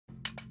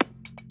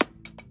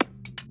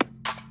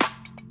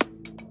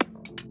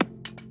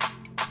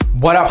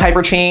What up,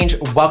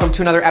 Hyperchange? Welcome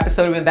to another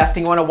episode of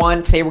Investing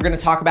 101. Today we're going to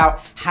talk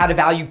about how to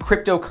value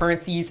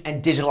cryptocurrencies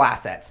and digital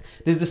assets.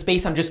 This is a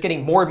space I'm just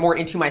getting more and more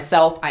into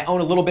myself. I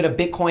own a little bit of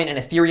Bitcoin and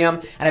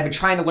Ethereum, and I've been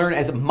trying to learn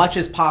as much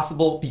as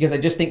possible because I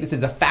just think this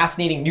is a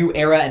fascinating new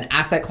era and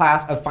asset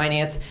class of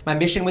finance. My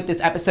mission with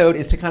this episode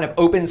is to kind of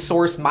open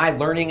source my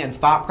learning and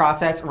thought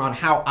process around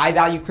how I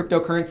value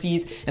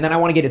cryptocurrencies, and then I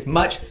want to get as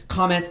much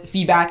comments,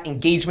 feedback,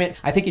 engagement.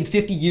 I think in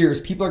 50 years,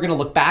 people are going to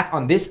look back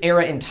on this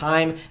era in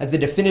time as the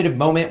definitive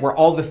moment where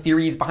all the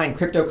theories behind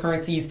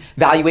cryptocurrencies,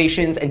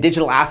 valuations, and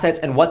digital assets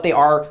and what they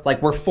are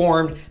were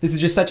formed. This is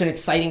just such an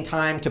exciting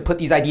time to put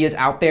these ideas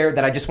out there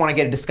that I just want to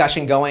get a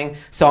discussion going.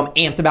 So I'm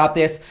amped about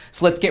this.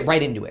 So let's get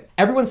right into it.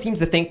 Everyone seems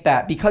to think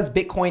that because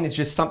Bitcoin is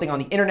just something on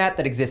the internet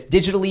that exists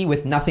digitally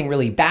with nothing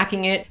really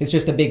backing it, it's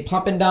just a big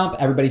pump and dump.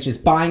 Everybody's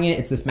just buying it.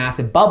 It's this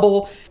massive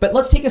bubble. But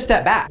let's take a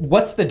step back.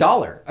 What's the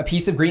dollar? A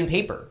piece of green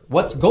paper.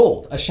 What's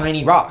gold? A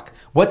shiny rock.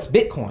 What's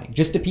Bitcoin?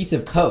 Just a piece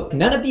of code.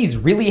 None of these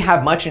really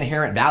have much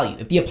inherent value.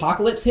 If the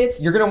apocalypse hits,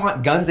 you're gonna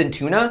want guns and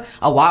tuna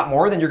a lot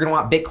more than you're gonna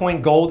want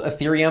Bitcoin, gold,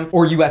 Ethereum,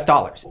 or US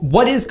dollars.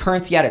 What is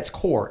currency at its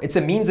core? It's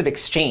a means of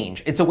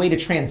exchange. It's a way to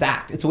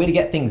transact. It's a way to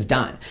get things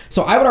done.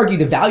 So I would argue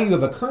the value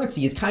of a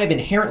currency is kind of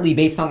inherently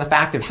based on the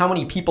fact of how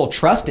many people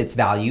trust its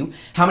value,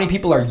 how many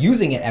people are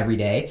using it every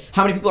day,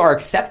 how many people are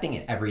accepting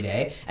it every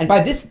day. And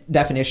by this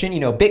definition,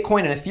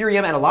 Bitcoin and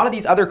Ethereum and a lot of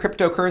these other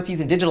cryptocurrencies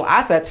and digital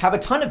assets have a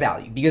ton of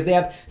value because they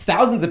have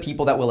thousands of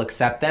people that will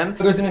accept them.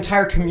 There's an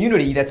entire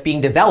community that's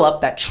being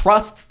developed that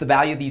trusts the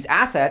value of these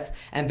assets,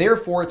 and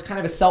therefore it's kind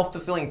of a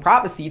self-fulfilling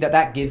prophecy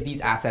that gives these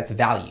assets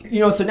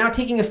value. So now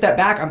taking a step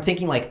back, I'm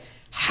thinking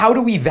how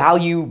do we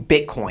value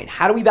Bitcoin?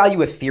 How do we value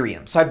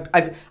Ethereum? So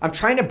I'm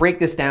trying to break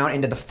this down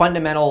into the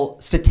fundamental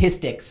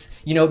statistics.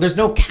 There's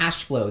no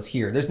cash flows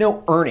here. There's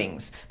no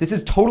earnings. This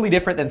is totally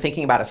different than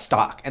thinking about a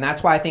stock. And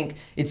that's why I think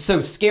it's so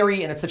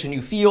scary and it's such a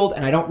new field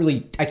and I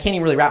can't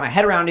even really wrap my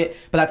head around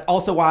it, but that's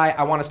also why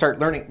I want to start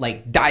learning,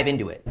 dive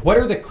into it. What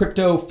are the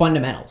crypto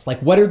fundamentals?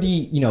 What are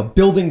the,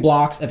 building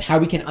blocks of how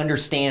we can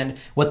understand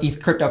what these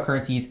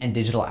cryptocurrencies and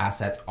digital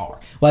assets are?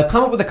 Well, I've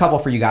come up with a couple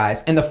for you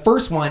guys. And the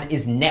first one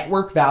is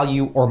network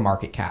value or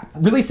market cap.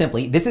 Really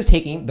simply, this is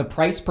taking the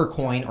price per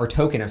coin or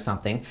token of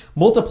something,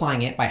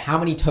 multiplying it by how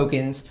many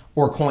tokens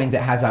or coins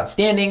it has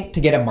outstanding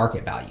to get a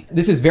market value.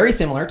 This is very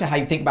similar to how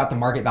you think about the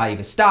market value of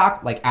a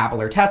stock like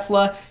Apple or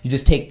Tesla. You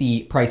just take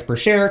the price per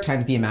share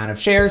times the amount of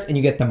shares and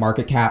you get the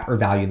market cap or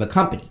value of a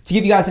company. To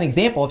give you guys an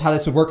example of how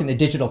this would work in the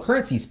digital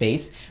currency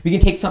space, we can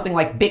take something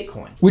like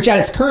Bitcoin, which at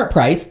its current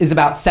price is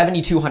about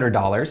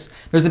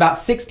 $7,200. There's about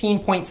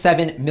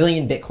 16.7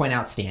 million Bitcoin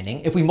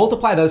outstanding. If we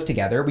multiply those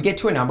together, we get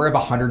to a number of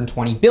 120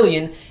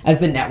 billion as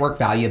the network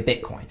value of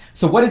Bitcoin.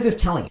 So what is this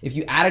telling you? If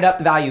you added up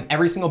the value of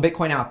every single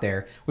Bitcoin out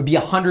there, would be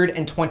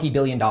 $120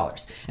 billion.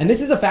 And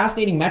this is a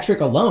fascinating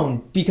metric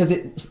alone because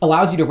it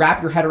allows you to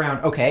wrap your head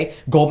around, okay,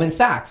 Goldman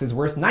Sachs is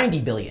worth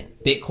 90 billion.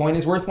 Bitcoin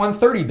is worth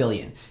 130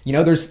 billion.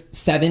 There's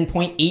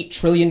 $7.8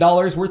 trillion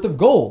worth of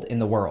gold in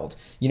the world.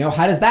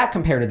 How does that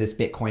compare to this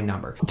Bitcoin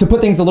number? To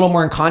put things a little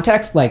more in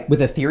context, like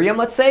with Ethereum,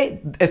 let's say,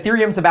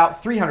 Ethereum's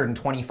about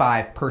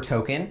 325 per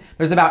token.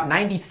 There's about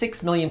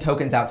 96 million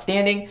tokens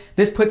outstanding.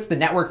 This puts the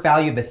network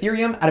value of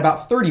Ethereum at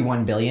about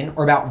 31 billion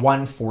or about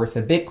 1/4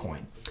 of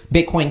Bitcoin.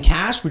 Bitcoin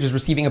Cash, which is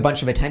receiving a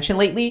bunch of attention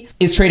lately,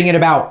 is trading at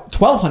about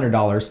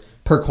 $1,200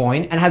 per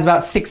coin and has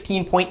about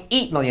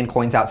 16.8 million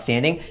coins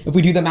outstanding. If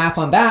we do the math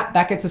on that,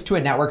 that gets us to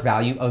a network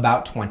value of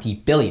about 20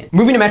 billion.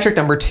 Moving to metric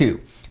number 2.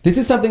 This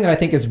is something that I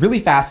think is really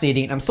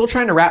fascinating. I'm still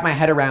trying to wrap my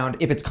head around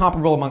if it's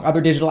comparable among other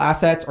digital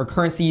assets or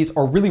currencies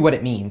or really what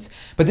it means.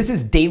 But this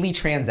is daily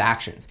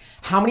transactions.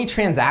 How many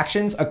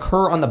transactions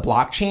occur on the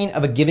blockchain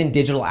of a given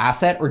digital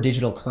asset or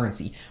digital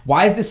currency?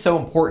 Why is this so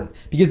important?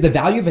 Because the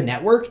value of a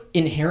network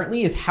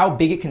inherently is how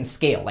big it can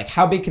scale.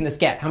 How big can this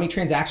get? How many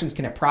transactions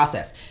can it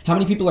process? How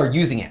many people are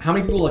using it? How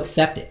many people will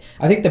accept it?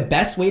 I think the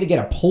best way to get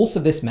a pulse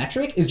of this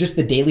metric is just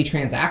the daily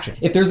transaction.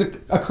 If there's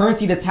a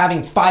currency that's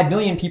having 5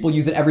 million people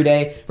use it every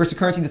day versus a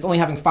currency that's only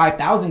having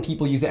 5,000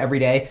 people use it every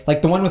day,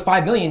 the one with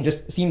 5 million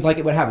just seems like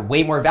it would have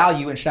way more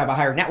value and should have a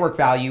higher network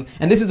value.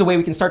 And this is a way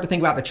we can start to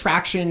think about the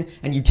traction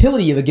and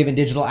utility of a given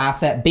digital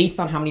asset based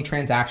on how many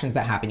transactions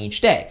that happen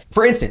each day.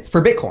 For instance,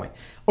 for Bitcoin,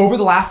 over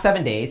the last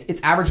 7 days,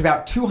 it's averaged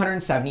about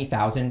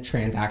 270,000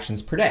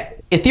 transactions per day.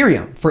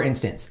 Ethereum, for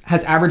instance,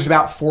 has averaged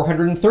about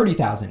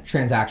 430,000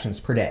 transactions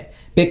per day.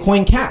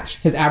 Bitcoin Cash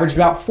has averaged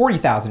about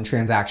 40,000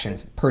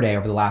 transactions per day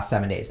over the last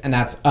 7 days. And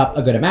that's up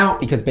a good amount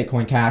because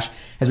Bitcoin Cash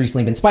has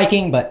recently been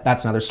spiking, but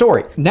that's another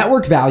story.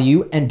 Network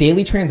value and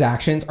daily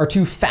transactions are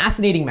two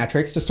fascinating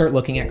metrics to start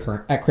looking at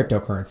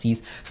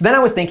cryptocurrencies. So then I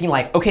was thinking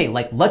okay,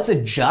 let's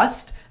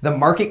adjust the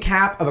market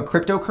cap of a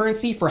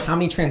cryptocurrency for how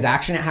many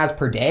transactions it has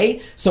per day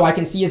so I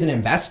can see as an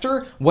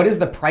investor what is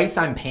the price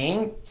I'm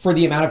paying for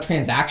the amount of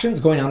transactions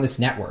going on this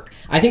network.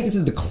 I think this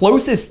is the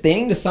closest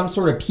thing to some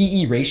sort of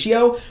PE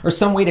ratio or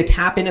some way to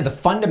tap into the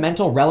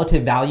fundamental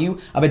relative value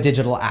of a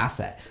digital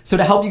asset. So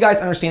to help you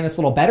guys understand this a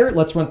little better,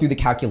 let's run through the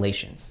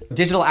calculations.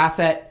 Digital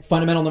asset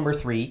fundamental number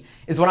 3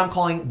 is what I'm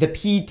calling the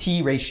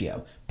PT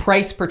ratio,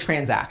 price per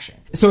transaction.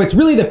 So it's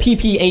really the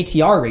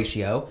PPATR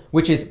ratio,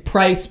 which is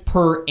price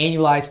per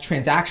annualized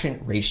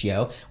transaction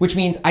ratio, which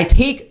means I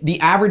take the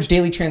average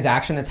daily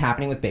transaction that's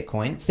happening with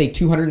Bitcoin, say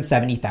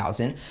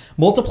 270,000,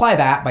 multiply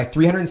that by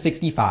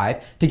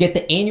 365 to get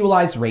the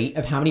annualized rate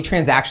of how many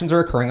transactions are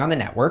occurring on the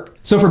network.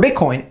 So for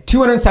Bitcoin,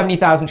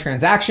 270,000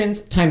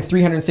 transactions times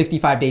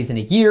 365 days in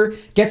a year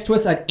gets to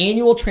us an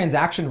annual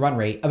transaction run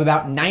rate of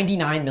about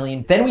 99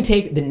 million. Then we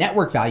take the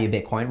network value of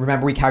Bitcoin,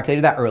 remember we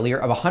calculated that earlier,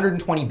 of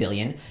 120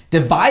 billion,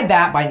 divide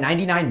that by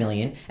 99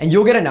 million, and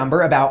you'll get a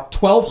number about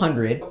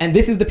 1,200, and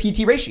this is the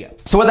PT ratio.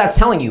 So what that's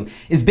telling you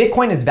is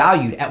Bitcoin is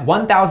valued at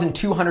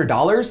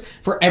 $1,200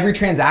 for every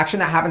transaction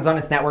that happens on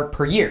its network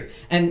per year.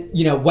 And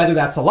whether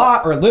that's a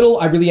lot or a little,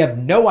 I really have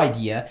no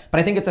idea, but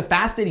I think it's a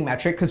fascinating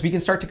metric because we can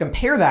start to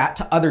compare that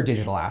to other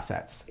digital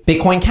assets.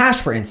 Bitcoin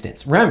Cash, for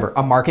instance, remember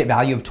a market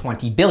value of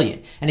 20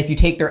 billion. And if you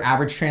take their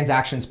average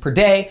transactions per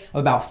day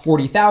of about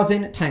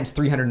 40,000 times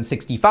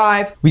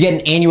 365, we get an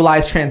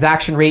annualized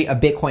transaction rate of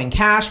Bitcoin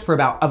Cash for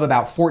about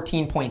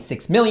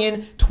 14.6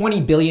 million.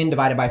 20 billion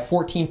divided by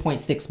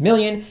 14.6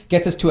 million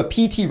gets us to a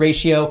PT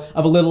ratio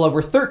of a little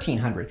over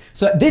 1,300.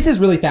 So this is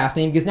really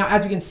fascinating because now,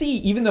 as we can see,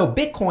 even though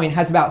Bitcoin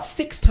has about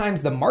 6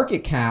 times the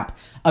market cap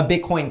of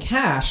Bitcoin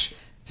Cash,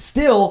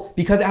 still,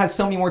 because it has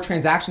so many more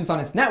transactions on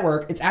its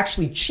network, it's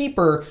actually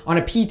cheaper on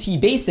a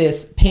PT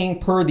basis, paying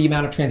per the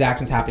amount of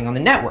transactions happening on the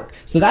network.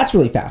 So that's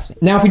really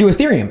fascinating. Now, if we do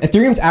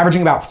Ethereum's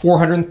averaging about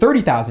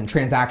 430,000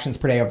 transactions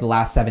per day over the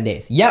last 7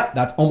 days. Yep,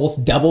 that's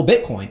almost double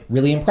Bitcoin.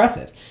 Really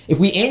impressive. If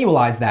we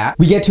annualize that,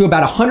 we get to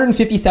about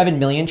 157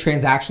 million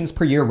transactions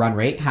per year run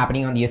rate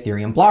happening on the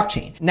Ethereum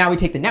blockchain. Now we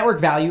take the network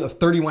value of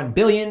 31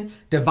 billion,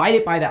 divide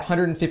it by that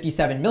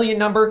 157 million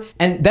number,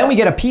 and then we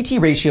get a PT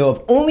ratio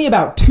of only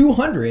about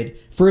 200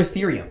 for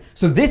Ethereum.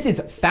 So this is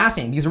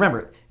fascinating because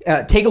remember,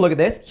 take a look at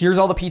this. Here's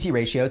all the PT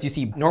ratios. You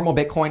see normal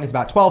Bitcoin is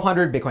about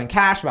 1,200, Bitcoin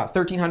Cash about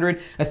 1,300,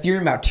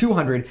 Ethereum about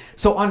 200.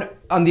 So on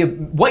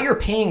what you're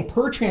paying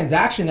per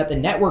transaction that the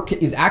network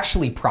is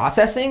actually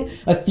processing,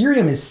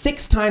 Ethereum is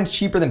 6 times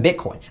cheaper than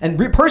Bitcoin. And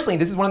personally,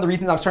 this is one of the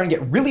reasons I'm starting to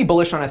get really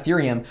bullish on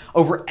Ethereum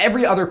over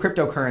every other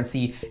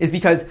cryptocurrency, is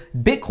because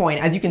Bitcoin,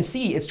 as you can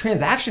see, its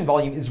transaction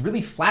volume is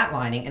really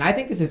flatlining. And I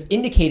think this is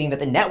indicating that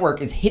the network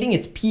is hitting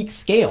its peak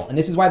scale. And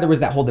this is why there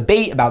was that whole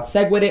debate about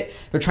SegWit.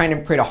 They're trying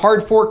to create a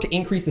hard fork to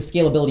increase the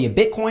scalability of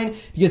Bitcoin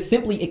because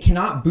simply it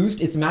cannot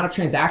boost its amount of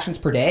transactions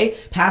per day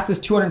past this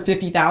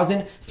 $250,000,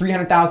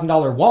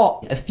 $300,000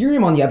 wall.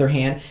 Ethereum, on the other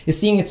hand, is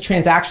seeing its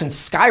transactions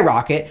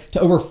skyrocket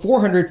to over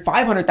 400,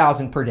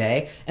 500,000 per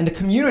day. And the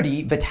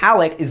community,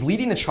 Vitalik, is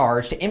leading the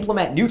charge to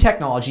implement new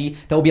technology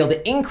that will be able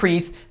to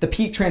increase the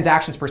peak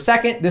transactions per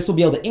second. This will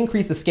be able to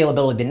increase the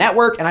scalability of the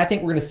network. And I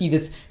think we're going to see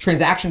this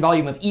transaction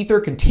volume of Ether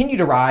continue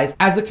to rise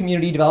as the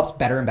community develops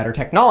better and better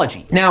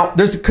technology. Now,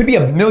 could be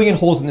a million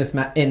holes in this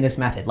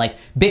method. Like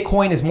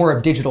Bitcoin is more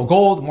of digital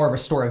gold, more of a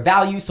store of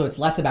value, so it's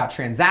less about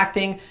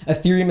transacting.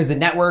 Ethereum is a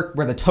network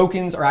where the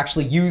tokens are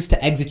actually used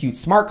to execute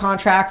smart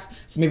contracts.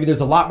 So maybe there's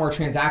a lot more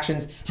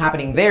transactions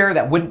happening there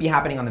that wouldn't be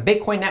happening on the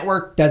Bitcoin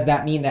network. Does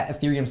that mean that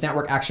Ethereum's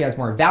network actually has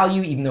more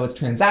value even though it's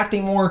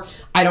transacting more?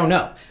 I don't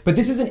know. But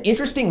this is an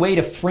interesting way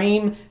to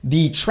frame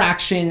the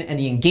traction and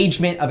the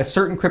engagement of a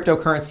certain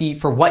cryptocurrency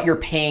for what you're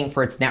paying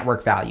for its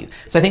network value.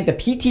 So I think the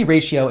PT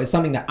ratio is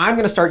something that I'm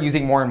going to start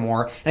using more and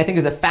more. And I think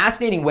is a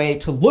fascinating way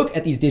to look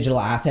at these digital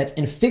assets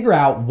and figure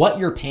out what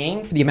you're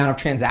paying for the amount of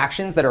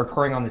transactions that are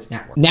occurring on this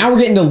network. Now we're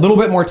getting to a little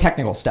bit more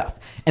technical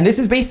stuff. And this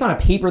is based on a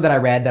paper that I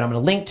read that I'm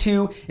going to link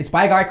to. It's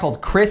by a guy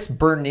called Chris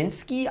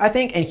Berninsky, I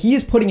think, and he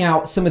is putting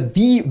out some of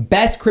the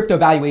best crypto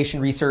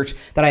valuation research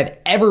that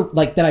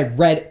I've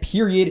read,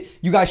 period.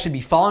 You guys should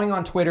be following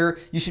on Twitter.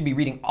 You should be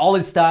reading all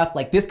his stuff.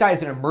 Like, this guy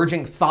is an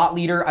emerging thought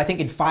leader. I think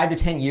in 5 to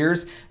 10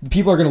 years,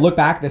 people are going to look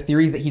back at the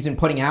theories that he's been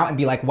putting out and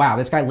be like, wow,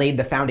 this guy laid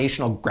the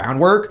foundational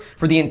groundwork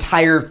for the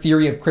entire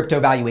theory of crypto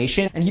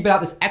valuation. And he put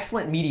out this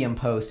excellent Medium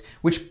post,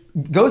 which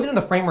goes into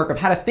the framework of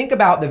how to think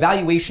about the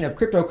valuation of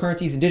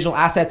cryptocurrencies and digital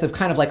assets of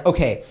kind of like,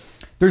 okay,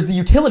 there's the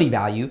utility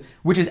value,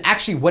 which is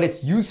actually what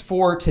it's used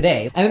for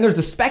today. And then there's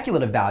the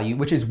speculative value,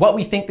 which is what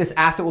we think this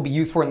asset will be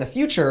used for in the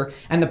future.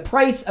 And the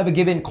price of a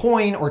given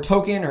coin or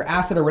token or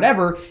asset or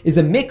whatever is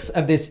a mix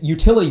of this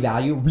utility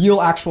value,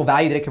 real actual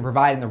value that it can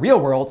provide in the real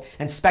world,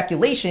 and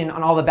speculation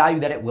on all the value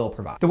that it will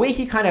provide. The way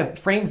he kind of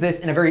frames this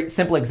in a very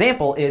simple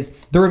example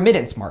is the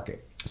remittance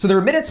market. So the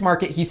remittance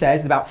market, he says,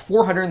 is about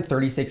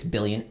 436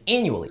 billion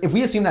annually. If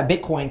we assume that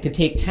Bitcoin could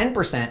take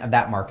 10% of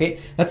that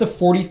market, that's a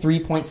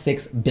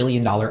 $43.6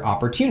 billion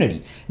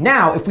opportunity.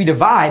 Now, if we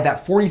divide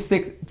that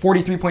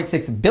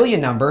 43.6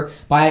 billion number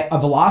by a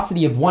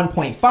velocity of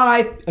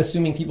 1.5,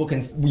 assuming people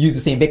can use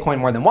the same Bitcoin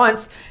more than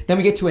once, then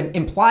we get to an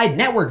implied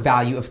network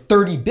value of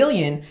 30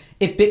 billion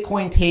if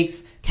Bitcoin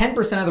takes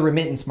 10% of the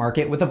remittance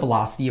market with a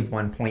velocity of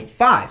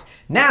 1.5.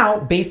 Now,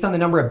 based on the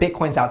number of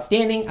Bitcoins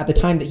outstanding, at the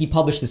time that he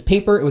published this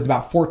paper, it was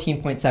about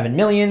 14.7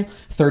 million.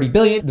 30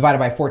 billion divided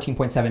by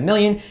 14.7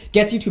 million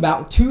gets you to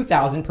about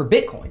 2,000 per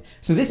Bitcoin.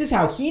 So this is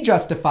how he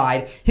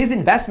justified his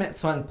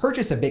investments on the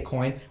purchase of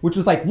Bitcoin, which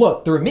was like,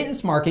 look, the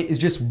remittance market is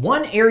just just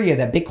one area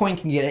that Bitcoin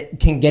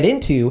can get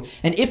into.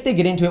 And if they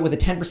get into it with a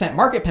 10%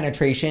 market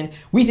penetration,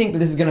 we think that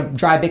this is going to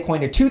drive Bitcoin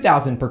to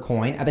 2,000 per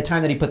coin. At the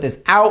time that he put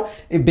this out,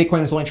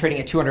 Bitcoin was only trading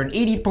at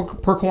 280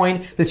 per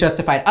coin. This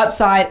justified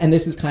upside, and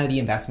this is kind of the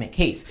investment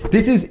case.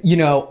 This is,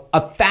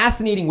 a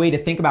fascinating way to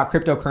think about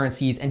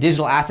cryptocurrencies and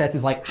digital assets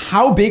is like,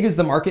 how big is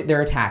the market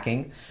they're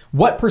attacking?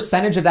 What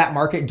percentage of that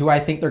market do I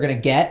think they're going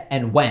to get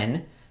and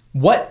when?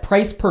 What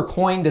price per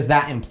coin does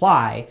that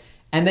imply?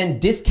 And then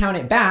discount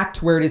it back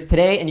to where it is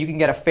today, and you can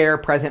get a fair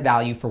present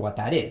value for what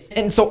that is.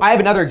 And so I have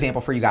another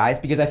example for you guys,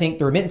 because I think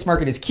the remittance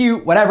market is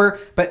cute, whatever,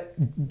 but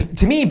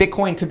to me,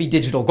 Bitcoin could be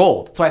digital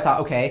gold. So I thought,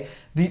 okay,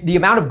 the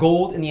amount of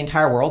gold in the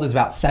entire world is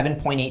about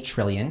 7.8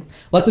 trillion.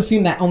 Let's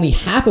assume that only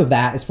half of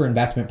that is for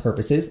investment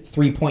purposes,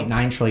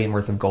 3.9 trillion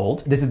worth of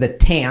gold. This is the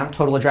TAM,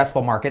 total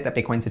addressable market, that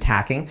Bitcoin's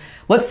attacking.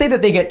 Let's say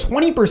that they get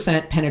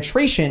 20%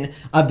 penetration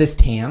of this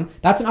TAM.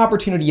 That's an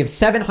opportunity of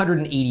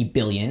 780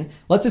 billion.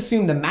 Let's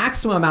assume the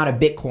maximum amount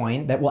of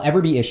Bitcoin that will ever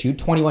be issued,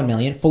 21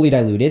 million, fully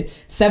diluted.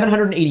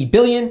 780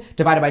 billion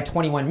divided by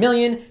 21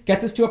 million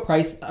gets us to a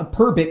price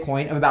per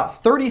Bitcoin of about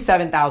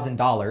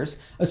 $37,000,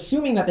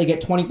 assuming that they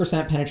get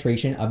 20%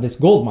 penetration of this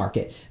gold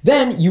market.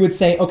 Then you would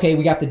say, okay,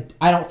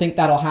 I don't think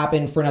that'll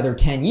happen for another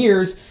 10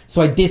 years.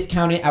 So I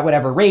discount it at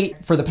whatever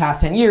rate for the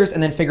past 10 years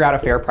and then figure out a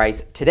fair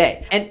price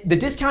today. And the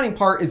discounting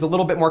part is a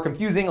little bit more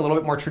confusing, a little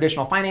bit more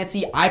traditional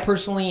financy. I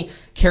personally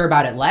care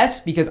about it less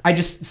because I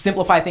just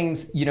simplify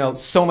things,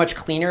 so much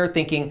cleaner,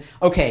 thinking,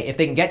 okay, if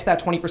they can get to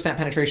that 20%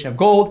 penetration of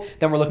gold,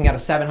 then we're looking at a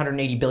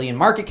 780 billion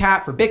market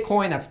cap for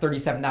Bitcoin. That's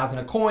 37,000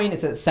 a coin.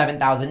 It's at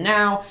 7,000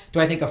 now. Do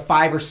I think a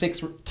 5 or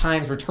 6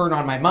 times return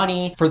on my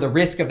money for the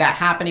risk of that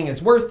happening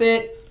is worth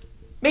it?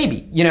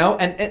 Maybe,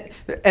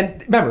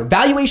 and remember,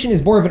 valuation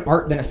is more of an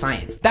art than a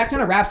science. That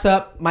kind of wraps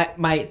up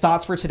my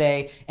thoughts for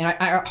today. And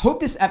I hope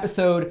this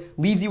episode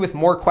leaves you with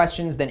more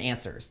questions than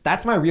answers.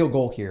 That's my real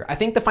goal here. I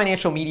think the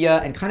financial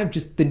media and kind of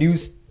just the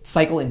news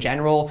cycle in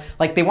general,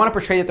 like they want to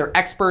portray that they're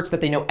experts,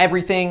 that they know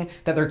everything,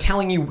 that they're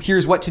telling you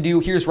here's what to do,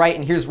 here's right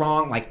and here's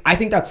wrong. Like, I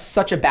think that's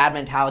such a bad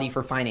mentality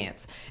for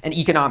finance and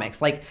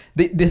economics. Like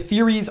the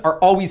theories are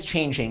always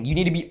changing. You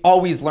need to be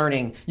always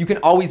learning. You can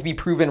always be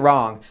proven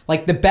wrong.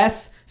 Like the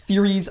best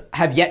theories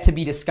have yet to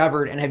be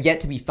discovered and have yet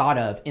to be thought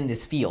of in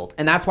this field.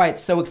 And that's why it's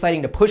so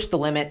exciting to push the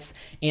limits.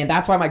 And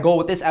that's why my goal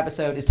with this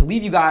episode is to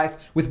leave you guys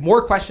with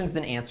more questions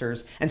than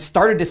answers and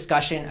start a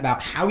discussion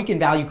about how we can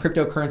value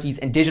cryptocurrencies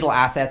and digital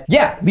assets.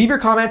 Yeah, leave your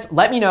comments,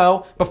 let me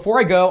know. Before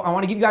I go, I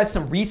want to give you guys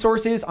some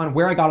resources on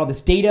where I got all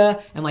this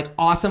data and like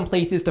awesome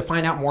places to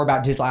find out more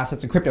about digital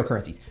assets and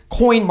cryptocurrencies.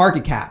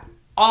 CoinMarketCap.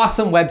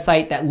 Awesome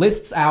website that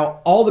lists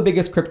out all the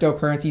biggest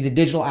cryptocurrencies and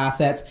digital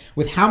assets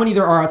with how many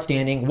there are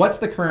outstanding, what's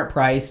the current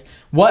price,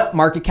 what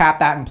market cap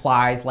that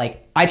implies.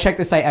 Like, I check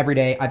this site every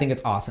day. I think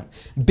it's awesome.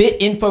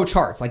 BitInfo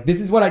charts. Like, this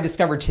is what I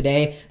discovered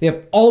today. They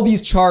have all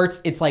these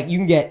charts. It's like you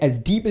can get as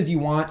deep as you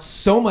want,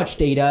 so much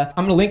data.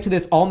 I'm going to link to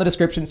this all in the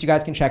description so you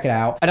guys can check it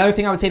out. Another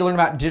thing I would say to learn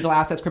about digital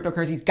assets,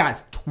 cryptocurrencies,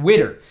 guys,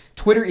 Twitter.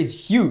 Twitter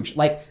is huge.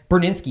 Like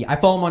Berninsky, I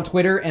follow him on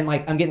Twitter and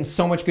like I'm getting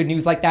so much good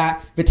news like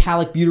that.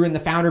 Vitalik Buterin, the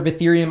founder of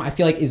Ethereum, I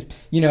feel like is,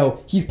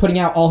 he's putting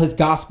out all his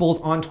gospels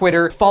on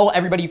Twitter. Follow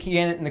everybody you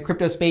can in the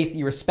crypto space that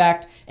you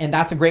respect. And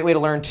that's a great way to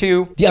learn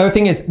too. The other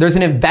thing is there's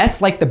an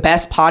Invest Like the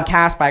Best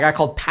podcast by a guy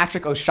called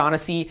Patrick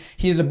O'Shaughnessy.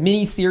 He did a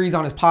mini series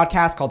on his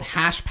podcast called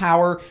Hash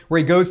Power, where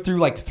he goes through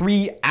like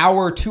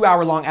 3-hour,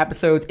 2-hour long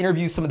episodes,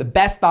 interviews some of the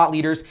best thought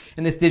leaders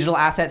in this digital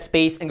asset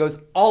space, and goes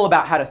all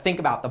about how to think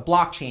about the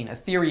blockchain,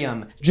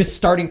 Ethereum, just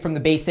starting from the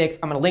basics.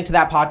 I'm going to link to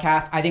that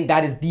podcast. I think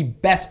that is the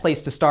best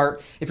place to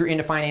start if you're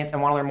into finance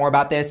and want to learn more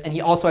about this. And he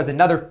also has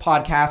another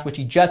podcast, which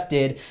he just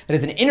did, that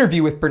is an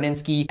interview with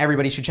Berninsky.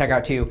 Everybody should check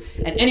out too.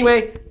 And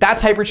anyway,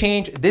 that's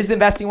Hyperchange. This is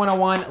Investing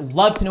 101.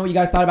 Love to know what you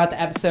guys thought about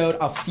the episode.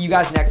 I'll see you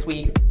guys next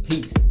week.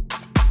 Peace.